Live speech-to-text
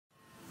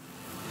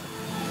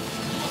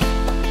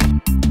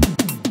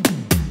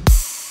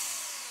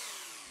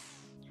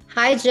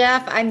Hi,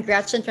 Jeff. I'm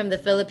Gretchen from the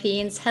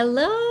Philippines.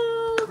 Hello.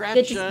 Good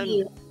to see Gretchen,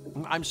 you.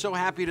 I'm so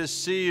happy to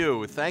see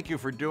you. Thank you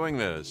for doing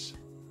this.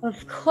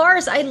 Of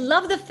course, I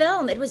love the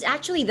film. It was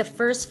actually the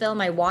first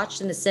film I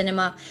watched in the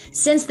cinema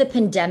since the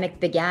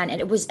pandemic began,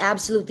 and it was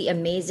absolutely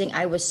amazing.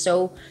 I was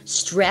so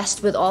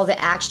stressed with all the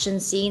action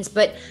scenes,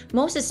 but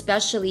most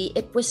especially,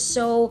 it was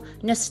so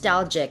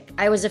nostalgic.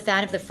 I was a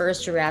fan of the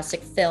first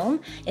Jurassic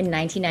film in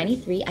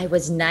 1993. I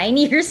was 9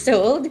 years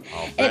old,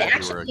 I'll and it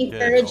bet you were a actually kid.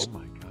 Oh encouraged. my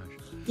gosh.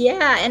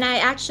 Yeah, and I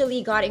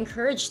actually got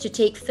encouraged to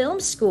take film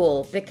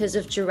school because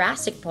of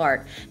Jurassic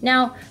Park.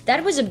 Now,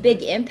 that was a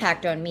big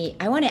impact on me.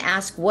 I want to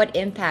ask what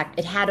impact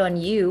it had on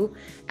you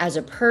as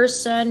a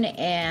person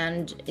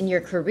and in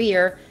your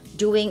career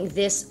doing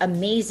this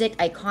amazing,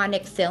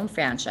 iconic film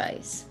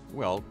franchise.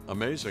 Well,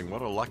 amazing.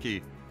 What a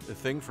lucky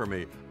thing for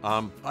me.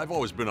 I've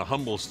always been a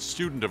humble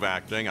student of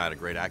acting. I had a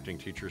great acting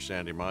teacher,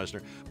 Sandy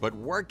Meisner, but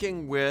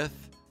working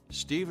with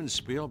Steven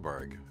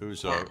Spielberg,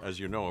 who's, Yeah. as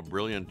you know, a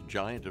brilliant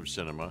giant of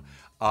cinema,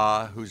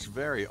 who's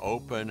very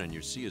open, and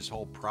you see his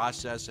whole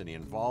process, and he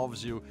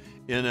involves you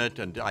in it.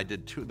 And I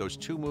did those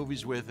two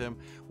movies with him.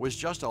 Was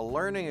just a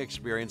learning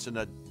experience and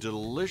a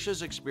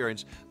delicious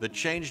experience that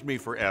changed me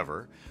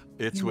forever.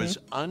 It was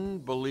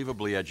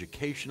unbelievably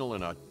educational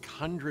in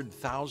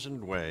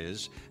 100,000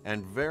 ways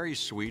and very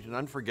sweet and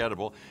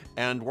unforgettable.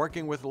 And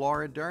working with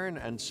Laura Dern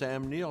and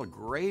Sam Neill,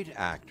 great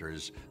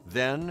actors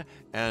then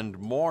and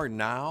more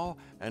now.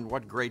 And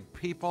what great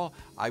people.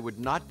 I would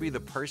not be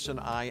the person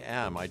I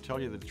am, I tell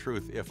you the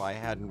truth, if I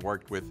hadn't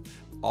worked with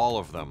all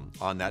of them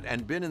on that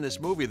and been in this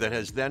movie that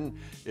has then,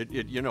 it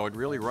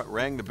really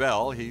rang the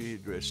bell.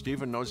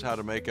 Stephen knows how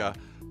to make a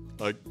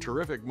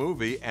terrific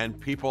movie, and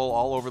people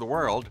all over the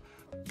world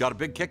got a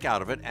big kick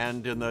out of it,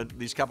 and in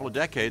these couple of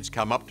decades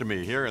come up to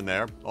me here and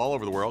there all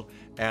over the world,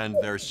 and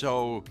they're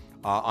so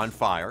on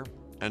fire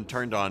and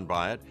turned on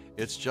by it.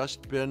 It's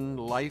just been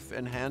life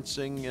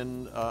enhancing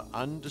in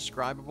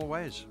undescribable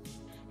ways.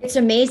 It's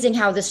amazing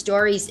how the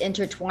stories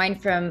intertwine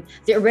from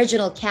the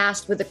original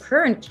cast with the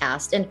current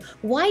cast. And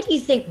why do you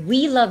think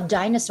we love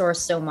dinosaurs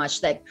so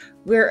much? Like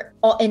we're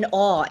in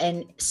awe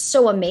and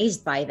so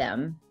amazed by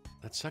them.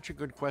 That's such a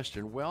good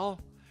question. Well,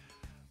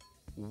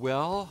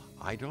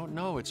 I don't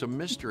know. It's a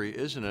mystery,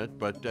 isn't it?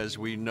 But as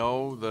we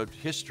know the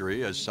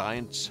history, as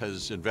science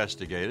has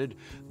investigated,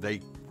 they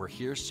were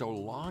here so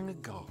long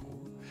ago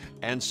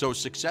and so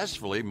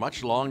successfully,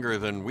 much longer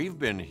than we've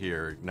been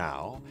here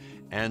now.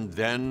 And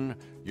then,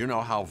 you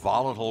know how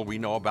volatile we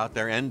know about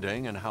their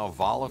ending and how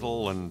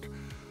volatile and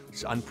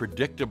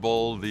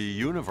unpredictable the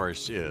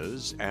universe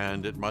is.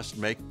 And it must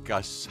make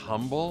us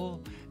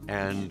humble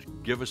and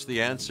give us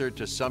the answer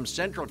to some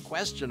central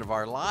question of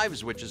our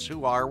lives, which is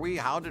who are we,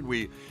 how did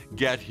we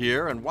get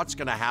here, and what's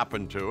going to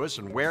happen to us,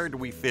 and where do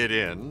we fit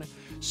in?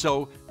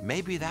 So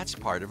maybe that's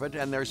part of it.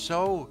 And they're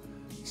so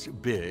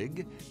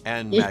big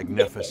and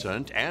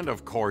magnificent and,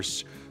 of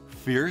course,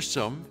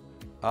 fearsome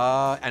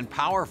and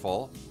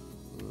powerful.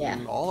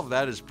 Yeah. All of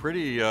that is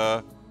pretty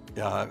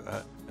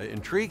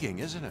intriguing,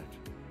 isn't it?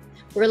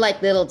 We're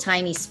like little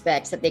tiny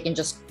specks that they can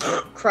just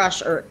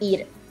crush or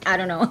eat. I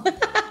don't know.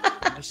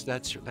 Yes,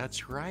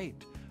 that's right.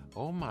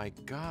 Oh my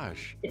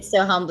gosh. It's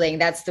so humbling.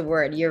 That's the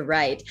word. You're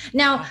right.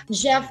 Now,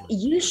 Jeff,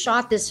 you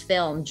shot this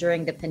film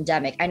during the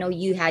pandemic. I know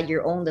you had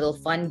your own little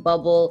fun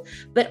bubble,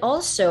 but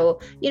also,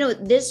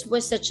 this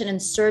was such an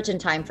uncertain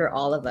time for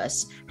all of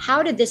us.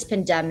 How did this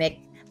pandemic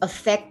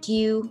affect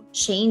you,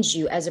 change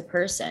you as a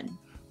person?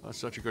 That's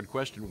such a good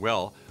question.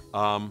 Well,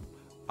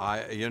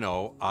 I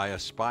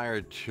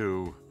aspire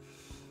to,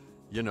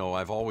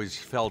 I've always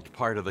felt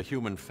part of the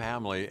human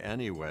family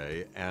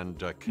anyway,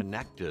 and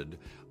connected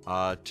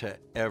to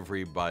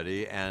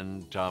everybody,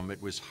 and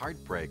it was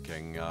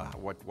heartbreaking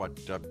what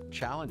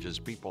challenges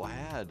people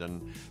had,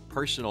 and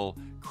personal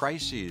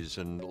crises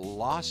and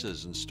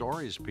losses and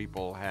stories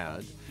people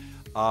had.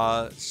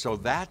 So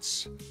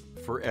that's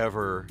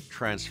forever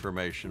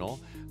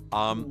transformational.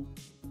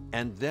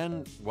 And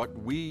then what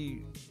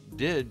we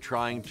did,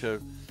 trying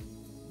to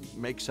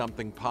make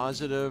something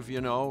positive,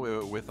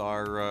 with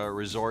our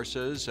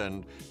resources,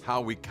 and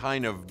how we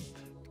kind of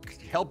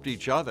helped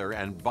each other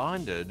and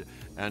bonded,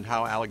 and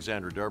how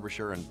Alexandra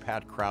Derbyshire and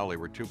Pat Crowley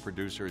were two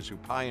producers who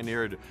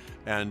pioneered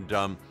and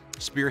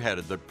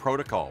spearheaded the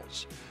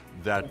protocols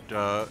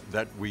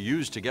that we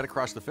used to get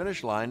across the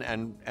finish line,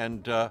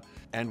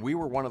 and we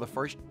were one of the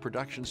first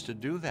productions to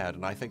do that.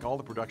 And I think all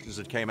the productions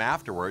that came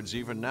afterwards,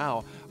 even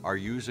now, are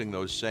using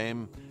those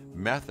same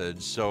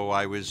methods. So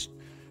I was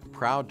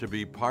proud to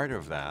be part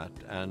of that,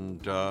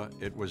 and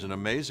it was an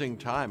amazing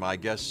time. I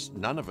guess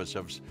none of us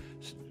have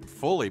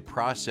fully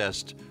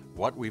processed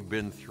what we've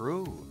been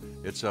through.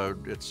 It's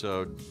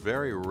a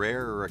very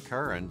rare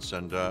occurrence,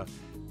 and a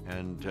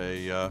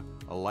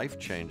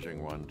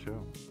life-changing one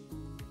too.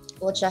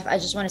 Well, Jeff, I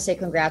just want to say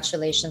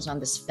congratulations on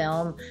this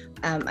film.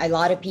 A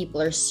lot of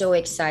people are so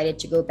excited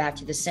to go back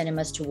to the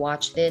cinemas to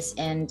watch this,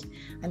 and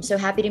I'm so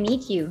happy to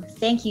meet you.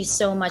 Thank you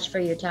so much for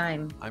your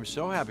time. I'm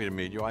so happy to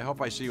meet you. I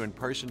hope I see you in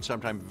person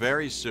sometime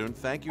very soon.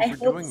 Thank you I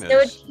for hope doing so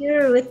this.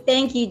 too.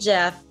 Thank you,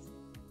 Jeff.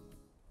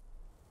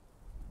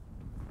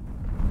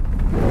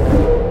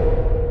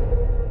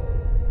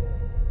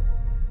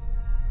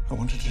 I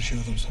wanted to show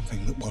them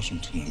something that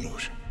wasn't an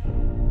illusion.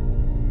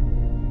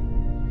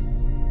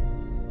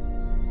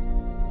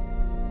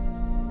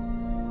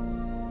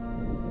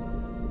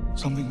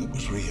 Something that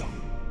was real.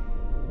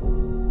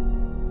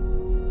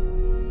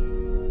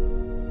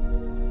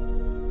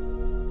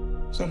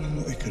 Something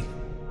that they could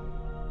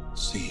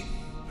see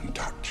and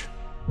touch.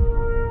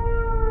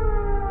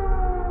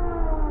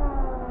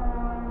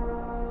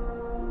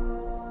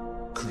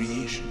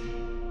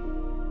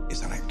 Creation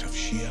is an act of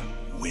sheer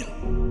will.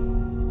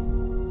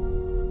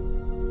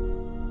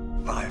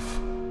 Life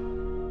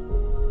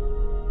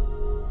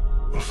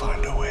will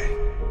find a way.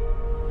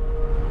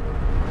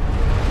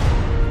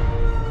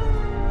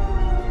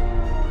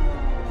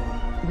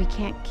 We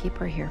can't keep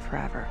her here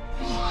forever.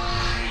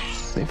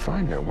 They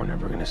find her, we're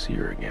never gonna see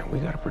her again. We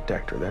gotta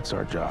protect her, that's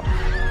our job.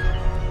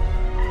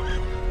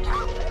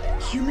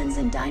 Humans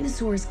and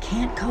dinosaurs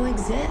can't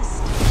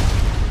coexist.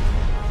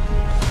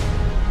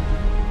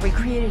 We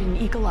created an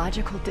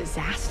ecological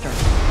disaster.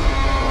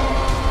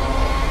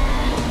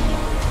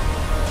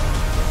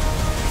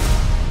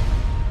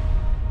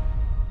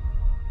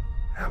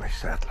 Ellie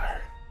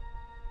Sattler.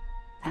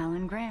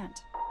 Alan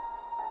Grant.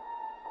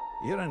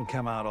 You didn't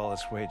come out all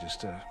this way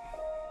just to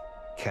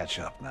catch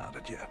up now,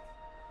 did you?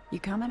 You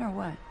coming or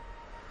what?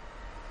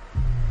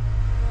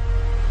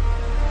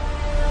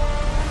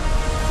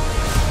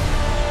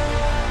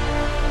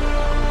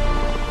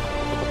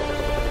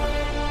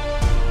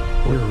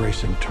 We're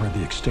racing toward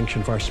the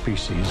extinction of our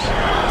species.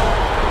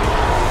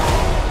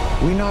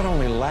 We not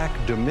only lack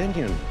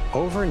dominion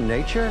over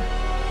nature,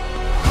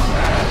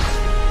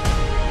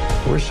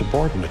 We're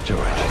subordinate to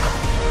it.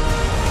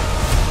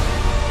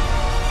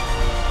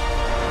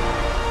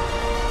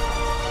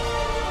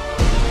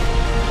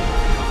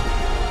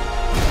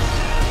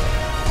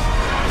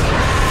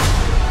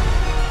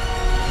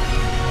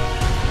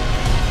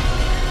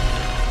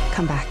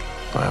 Come back.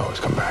 I always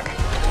come back.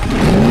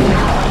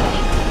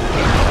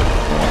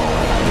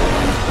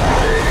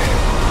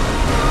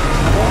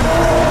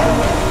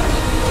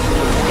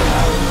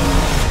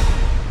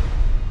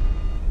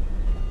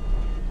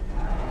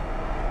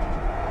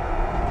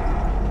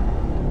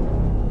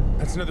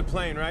 That's another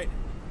plane, right?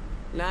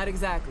 Not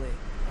exactly.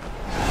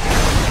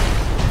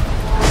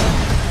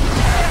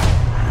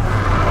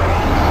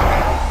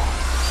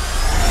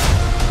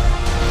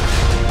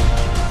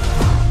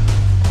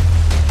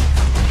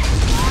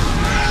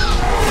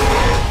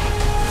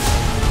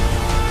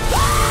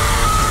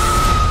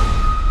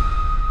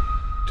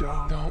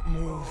 Don't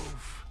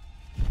move.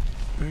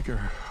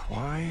 Bigger.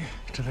 Why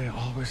do they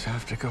always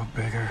have to go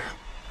bigger?